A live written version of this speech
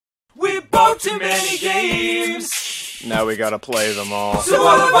Oh, too many games. Now we gotta play them all. So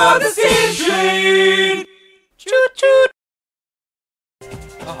all aboard the steam train. Choo choo.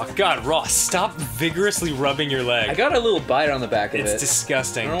 Oh god, Ross, stop vigorously rubbing your leg. I got a little bite on the back of it. It's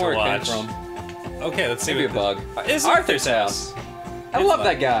disgusting I don't to know where watch. it came from. Okay, let's see. Maybe a bug. Is Arthur's house. I It's love fun.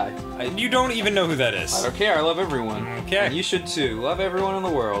 that guy. You don't even know who that is. I don't care. I love everyone. Okay. And you should too. Love everyone in the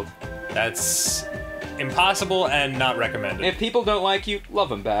world. That's impossible and not recommended. If people don't like you, love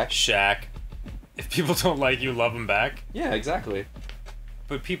them back. Shaq. If people don't like you, love them back. Yeah, exactly.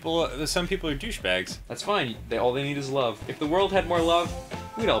 But some people are douchebags. That's fine. All they need is love. If the world had more love,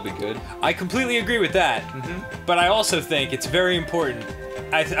 we'd all be good. I completely agree with that. But I also think it's very important.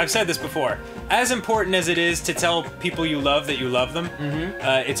 I've said this before. As important as it is to tell people you love that you love them,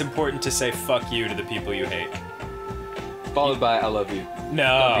 it's important to say fuck you to the people you hate. Followed by I love you.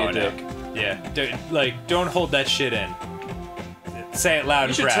 No, Don't be a dick. Yeah. Don't hold that shit in. Say it loud You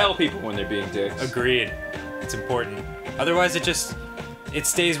and should proud. tell people when they're being dicks. Agreed. It's important. Otherwise, it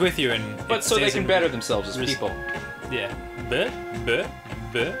stays with you and. But so they can better themselves as people. Yeah. Buh.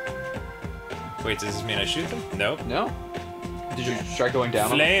 Wait, does this mean I shoot them? Nope. No? Did you try going down on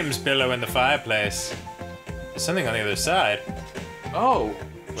them? Flames billow in the fireplace. There's something on the other side. Oh.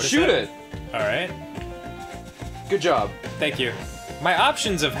 What is Shoot that? it. All right. Good job. Thank you. My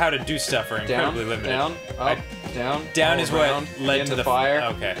options of how to do stuff are Down, incredibly limited. down, up, down. Down all is around, what led in to the fire.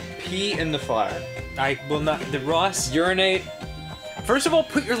 Okay. Pee in the fire. I will not. The Ross. Urinate. First of all,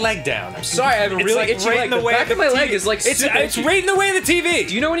 put your leg down. I'm sorry, I have a It's really like itchy right leg. in the The way back of my the leg TV. is, like, it's super it's itchy. right in the way of the TV.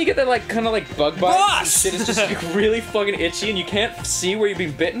 Do you know when you get that like kind of like bug bite? Ross! Shit is just like, really fucking itchy and you can't see where you've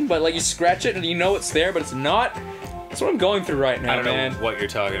been bitten, but like you scratch it and you know it's there, but it's not. That's what I'm going through right now, I don't man. know what you're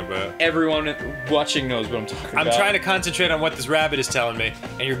talking about. Everyone watching knows what I'm talking about. I'm trying to concentrate on what this rabbit is telling me,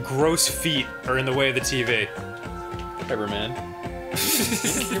 and your gross feet are in the way of the TV. Whatever, man.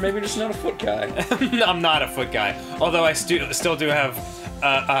 You're maybe just not a foot guy. I'm not a foot guy, although I still do have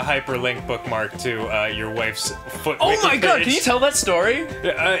a hyperlink bookmark to your wife's foot. Oh wiki my god, page. can you tell that story?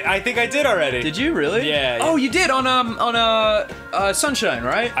 I think I did already. Did you really? Yeah. Oh, you did on Sunshine,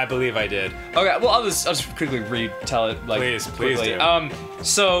 right? I believe I did. Okay, well I'll just quickly retell it like Please quickly. do.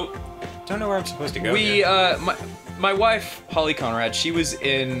 So Don't know where I'm supposed to go. we here. my wife Holly Conrad, she was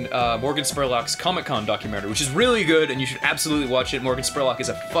in Morgan Spurlock's Comic-Con documentary, which is really good and you should absolutely watch it. Morgan Spurlock is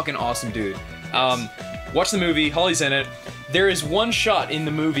a fucking awesome dude. Watch the movie. Holly's in it. There is one shot in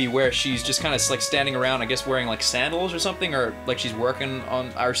the movie where she's just kind of like standing around, I guess wearing like sandals or something, or like she's working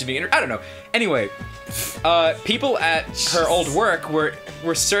on, or she's being, I don't know. Anyway, people at her old work were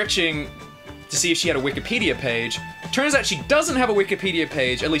searching to see if she had a Wikipedia page. Turns out she doesn't have a Wikipedia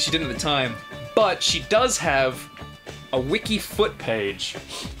page, at least she didn't at the time, but she does have a wiki foot page.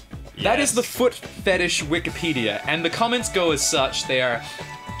 That is the foot fetish Wikipedia, and the comments go as such. They are,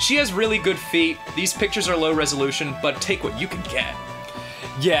 she has really good feet, these pictures are low resolution, but take what you can get.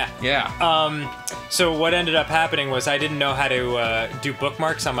 Yeah. Yeah. So what ended up happening was I didn't know how to do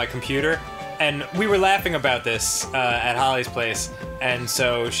bookmarks on my computer, and we were laughing about this at Holly's place, and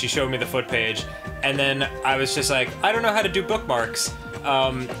so she showed me the foot page, and then I was just like, I don't know how to do bookmarks,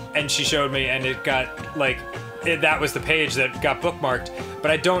 and she showed me, and it got like, that was the page that got bookmarked,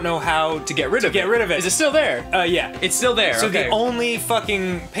 but I don't know how To get rid of it. Is it still there? Yeah. It's still there, So okay. the only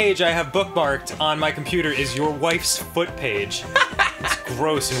fucking page I have bookmarked on my computer is your wife's foot page. It's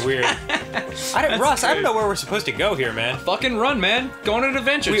gross and weird. Ross, I don't know where we're supposed to go here, man. Fucking run, man. Go on an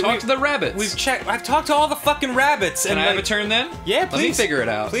adventure. Talk to the rabbits. We've checked. I've talked to all the fucking rabbits. Can and I have a like- turn then? Yeah, please. Let me figure it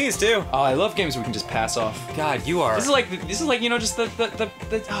out. Please do. Oh, I love games we can just pass off. God, you are. This is like you know just the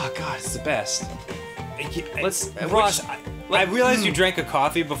oh god, it's the best. Let's Ross. I realized you drank a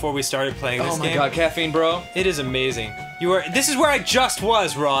coffee before we started playing this Oh my game. god, caffeine, bro. It is amazing. You are. This is where I just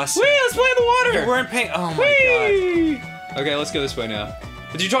was, Ross. Whee, let's play in the water. You weren't paying. Oh my Whee! Okay, let's go this way now.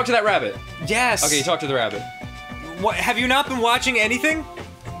 Did you talk to that rabbit? god. Yes. Okay, you talked to the rabbit. What? Have you not been watching anything?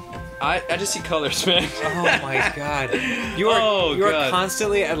 I just see colors, man. Oh my god. You are you are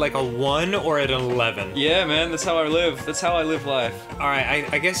constantly at like a 1 or at an 11. Yeah, man, that's how I live. That's how I live life.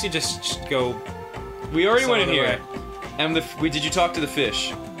 Alright, I guess you just go. We already Some went in other here. And did you talk to the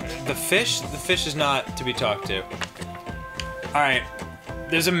fish? The fish? The fish is not to be talked to. Alright.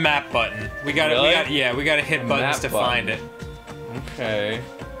 There's a map button. We gotta hit buttons to find it. Okay.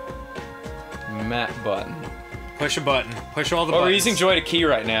 Map button. Push a button. Push all the Well, buttons. we're using Joy to key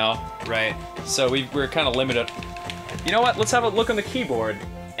right now. Right. So we're kind of limited. You know what? Let's have a look on the keyboard.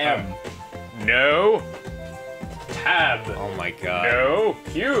 M. No. Tab. Oh my god. No.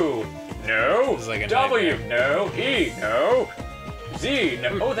 Q. No. This is like a W. nightmare. No. E. No. Z.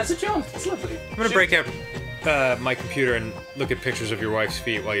 No. Oh, that's a jump. That's lovely. I'm gonna break out. my computer and look at pictures of your wife's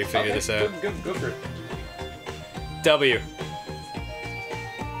feet while you figure this out. Go for it. W.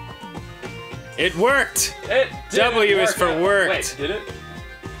 It worked! It W is for worked. Wait, did it?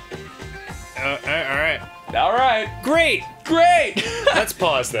 Alright. All right. Great! Great. Let's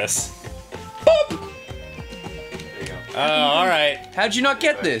pause this. Boop. There you go. Oh, alright. How'd you not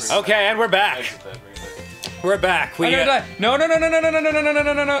get this? Okay, and we're back. We're back. I'm gonna die. No.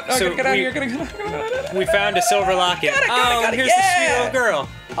 So Get out of here. Get we found a silver locket. got it, Here's yeah! the sweet little girl.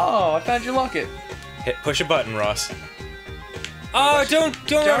 Oh, I found your locket. Push a button, Ross. Oh, don't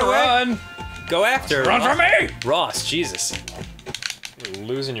run away. Run. Go after. Run from me. Ross, Jesus. You're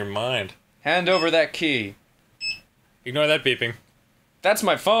losing your mind. Hand over that key. Ignore that beeping. That's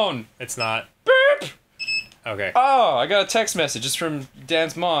my phone. It's not. Beep. Okay. Oh, I got a text message. It's from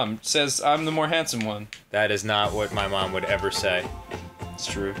Dan's mom. It says I'm the more handsome one. That is not what my mom would ever say. It's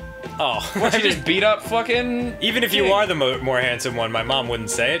true. Oh. What, she just beat up fucking... Even if you are the more handsome one, my mom wouldn't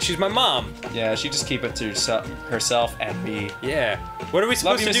say it. She's my mom. Yeah, she just keep it to herself and me. Yeah. What are we Love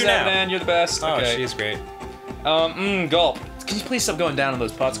supposed you, to Mrs. do now? Dan. You're the best. Oh, Okay. she's great. Gulp. Can you please stop going down on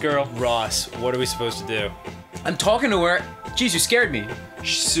those pots, girl? Ross, what are we supposed to do? I'm talking to her. Jeez, you scared me.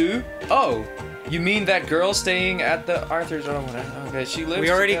 Sue? Oh, you mean that girl staying at the Arthur's? Oh, okay, she lives. We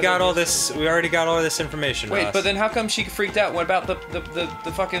already together got all with- this. We already got all this information. Wait, Ross. but then how come she freaked out? What about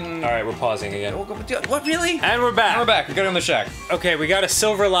the fucking? All right, we're pausing again. What really? And we're back. And we're back. We're getting on the shack. Okay, we got a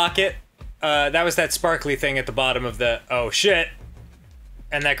silver locket. That was that sparkly thing at the bottom of the. Oh shit!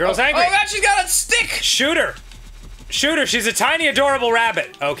 And that girl's angry. Oh God, she's got a stick. Shoot her! Shoot her! She's a tiny, adorable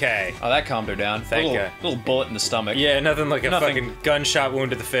rabbit. Okay. Oh, that calmed her down. Thank you. Little bullet in the stomach. Yeah, nothing like a Nothing. fucking gunshot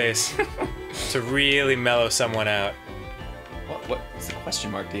wound to the face to really mellow someone out. What's the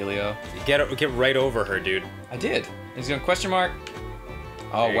question mark, Delio? Get right over her, dude. I did. He's going question mark.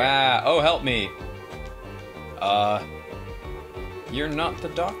 Oh There you wow. Oh, help me. You're not the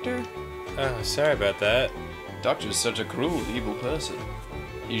doctor? Oh, sorry about that. Doctor's such a cruel, evil person.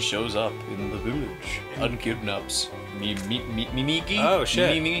 He shows up in the village and kidnaps Mimiki. Oh, shit.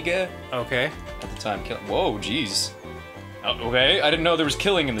 Mimiga. Okay. At the time, whoa, jeez. Okay, I didn't know there was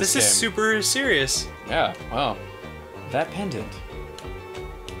killing in this This game. is super serious. Yeah, wow. That pendant.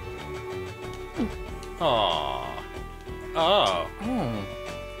 Aww. Oh. Hmm.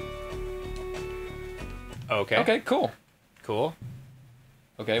 Okay. Okay, cool. Cool.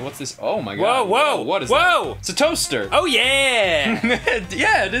 Okay, what's this? Oh my Whoa, god. whoa, What is whoa! that? It's a toaster. Oh yeah!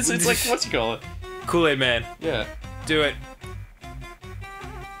 Yeah, it is. It's like, what's you call it? Kool-Aid Man, Yeah. do it.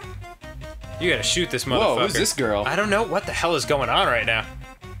 You gotta shoot this motherfucker. Whoa, who's this girl? I don't know what the hell is going on right now.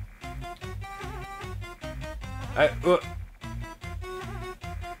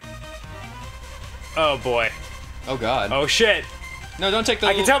 Oh boy. Oh god. Oh shit. No, don't take the.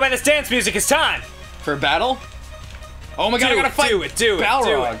 I can tell by this dance music it's time. For battle? Oh my god, Do I gotta it, fight do it, do it, do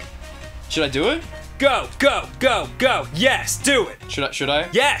Balrog. it. Should I do it? Go, go, go, go. Yes, do it. Should I?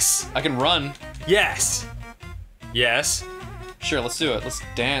 Yes. I can run. Yes. Yes. Sure, let's do it. Let's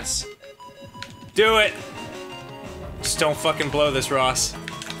dance. Do it. Just don't fucking blow this, Ross.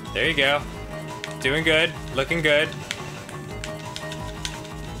 There you go. Doing good. Looking good.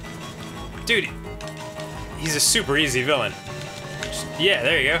 Dude, he's a super easy villain. Yeah,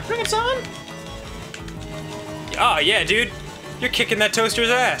 there you go. Bring it on. Oh, yeah, dude. You're kicking that toaster's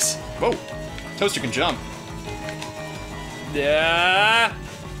ass. Whoa. Toaster can jump. Yeah.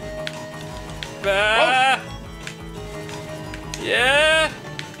 Yeah.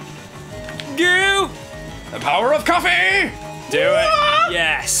 Goo. The power of coffee! Do it.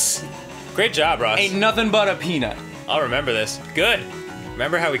 Yes. Great job, Ross. Ain't nothing but a peanut. I'll remember this. Good.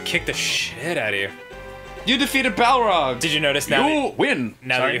 Remember how we kicked the shit out of you. You defeated Balrog. Did you notice now You that, win.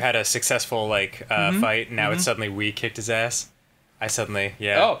 now that you had a successful fight, now it's suddenly we kicked his ass? I suddenly,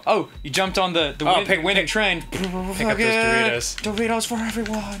 yeah. Oh, you jumped on the winning train. Pick up those Doritos. Doritos for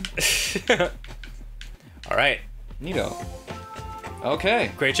everyone. All right. Neato.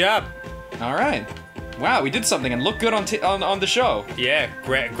 Okay. Great job. All right. Wow, we did something and looked good on the show. Yeah.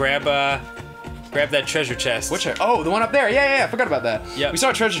 Grab that treasure chest. Which? Oh, the one up there. Yeah. I forgot about that. Yep. We saw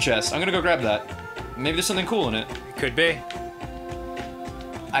a treasure chest. I'm gonna go grab that. Maybe there's something cool in it. Could be.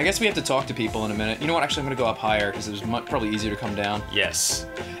 I guess we have to talk to people in a minute. You know what? Actually, I'm gonna go up higher because it was probably easier to come down. Yes.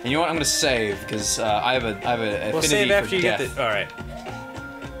 And you know what? I'm gonna save because I have a affinity We'll save after for you death. get the. All right.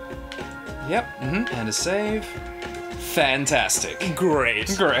 Yep. And a save. Fantastic.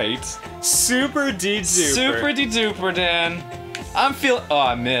 Great. Great. Super de duper. Super de duper, Dan. I'm feeling. Oh,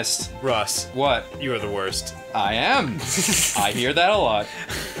 I missed. Russ, What? you are the worst. I am. I hear that a lot.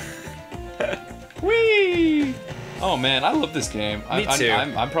 Whee! Oh man, I love this game. Me too.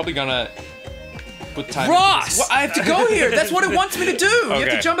 I'm probably gonna. with time. Ross! Well, I have to go here. That's what it wants me to do. You have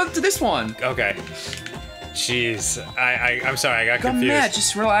Okay. to jump up to this one. Okay. Jeez, I'm sorry, I got Go confused. mad.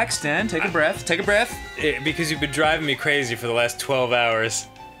 Just relax, Dan. Take a breath. Take a breath. Because you've been driving me crazy for the last 12 hours.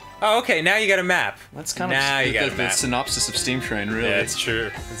 Oh, okay, now you got a map. That's kind now of you got a the map. synopsis of Steam Train, really. Yeah, it's true.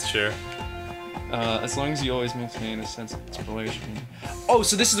 It's true. As long as you always maintain a sense of exploration. Oh,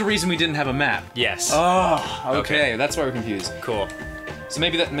 so this is the reason we didn't have a map. Yes. Oh, okay. Okay. That's why we're confused. Cool. So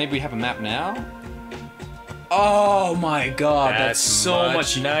maybe we have a map now. Oh my God, that's so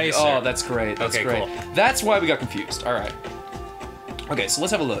much nicer. Oh, that's great. That's Okay, great. cool. That's why we got confused. All right. Okay, so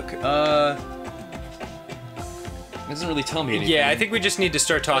let's have a look. It doesn't really tell me anything. Yeah, I think we just need to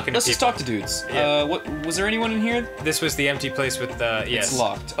start talking Let's to just people. talk to dudes. Yeah. What was there anyone in here? This was the empty place with the yes. It's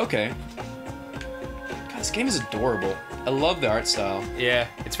locked. Okay. God, this game is adorable. I love the art style. Yeah,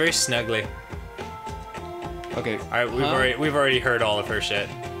 it's very snuggly. Okay. All right, Huh? we've already heard all of her shit.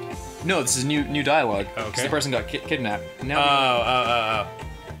 No, this is new dialogue. Okay. 'Cause the person got kidnapped. Oh, Now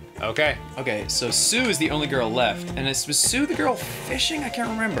Okay. Okay, so Sue is the only girl left, and was Sue the girl fishing? I can't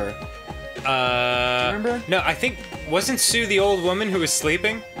remember. remember? No, I think wasn't Sue the old woman who was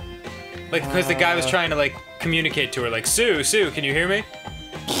sleeping? Like because the guy was trying to like communicate to her, like Sue, can you hear me?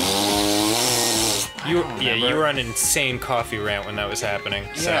 You were on an insane coffee rant when that was happening.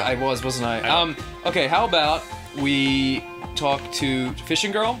 So. Yeah, I was, wasn't I? Okay, how about we talk to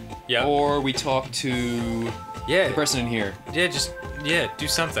Fishing Girl? Yeah. Or we talk to Yeah. the person in here. Yeah, do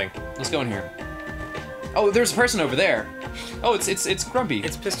something. Let's go in here. Oh, there's a person over there. Oh, it's Grumpy.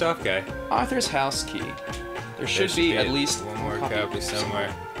 It's pissed off guy. Arthur's house key. There should be at least one more copy somewhere.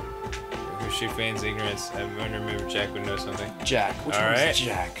 Who she feigns ignorance. I remember Jack would know something. Jack. Which one Alright. is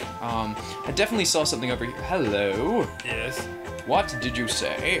Jack? I definitely saw something over here. Hello. Yes. What did you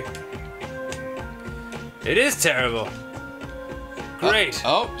say? It is terrible. Great.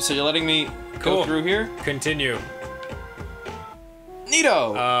 Oh, so you're letting me go Cool. through here? Continue.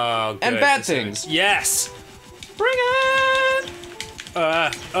 Neato! Oh, good. And bad This is- things. Yes. Bring it! Oh,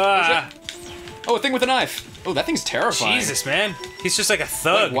 Oh, a thing with a knife. Oh, that thing's terrifying. Jesus, man. He's just like a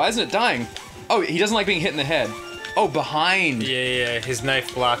thug. Wait, why isn't it dying? Oh, he doesn't like being hit in the head. Oh, behind. Yeah, his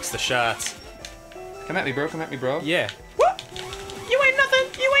knife blocks the shots. Come at me, bro. Come at me, bro. Yeah. What? You ain't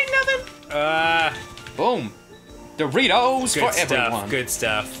nothing. You ain't nothing. Good Boom. Doritos for stuff. everyone. Good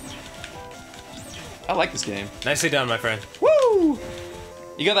stuff. I like this game. Nicely done, my friend. Woo!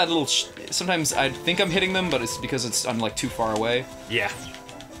 You got that little. Sometimes I think I'm hitting them, but it's because I'm like too far away. Yeah.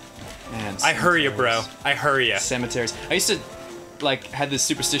 Man. I hurry you, bro. I hurry you. Cemeteries. I used to, like, had this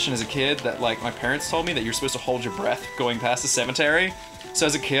superstition as a kid that, like, my parents told me that you're supposed to hold your breath going past the cemetery. So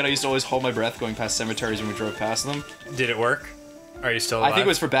as a kid, I used to always hold my breath going past cemeteries when we drove past them. Did it work? Are you still alive? I think it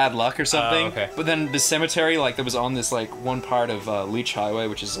was for bad luck or something. okay. But then the cemetery, like, that was on this, like, one part of Leech Highway,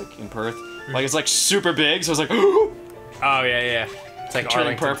 which is, like, in Perth. Like, it's, like, super big, so I was like, Oh, yeah. It's like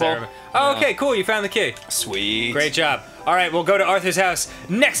Turning Arlington purple. Therapy. Oh, okay, cool. You found the key. sweet. Great job. All right, we'll go to Arthur's house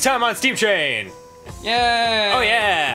next time on Steam Train. Yay! Oh, yeah.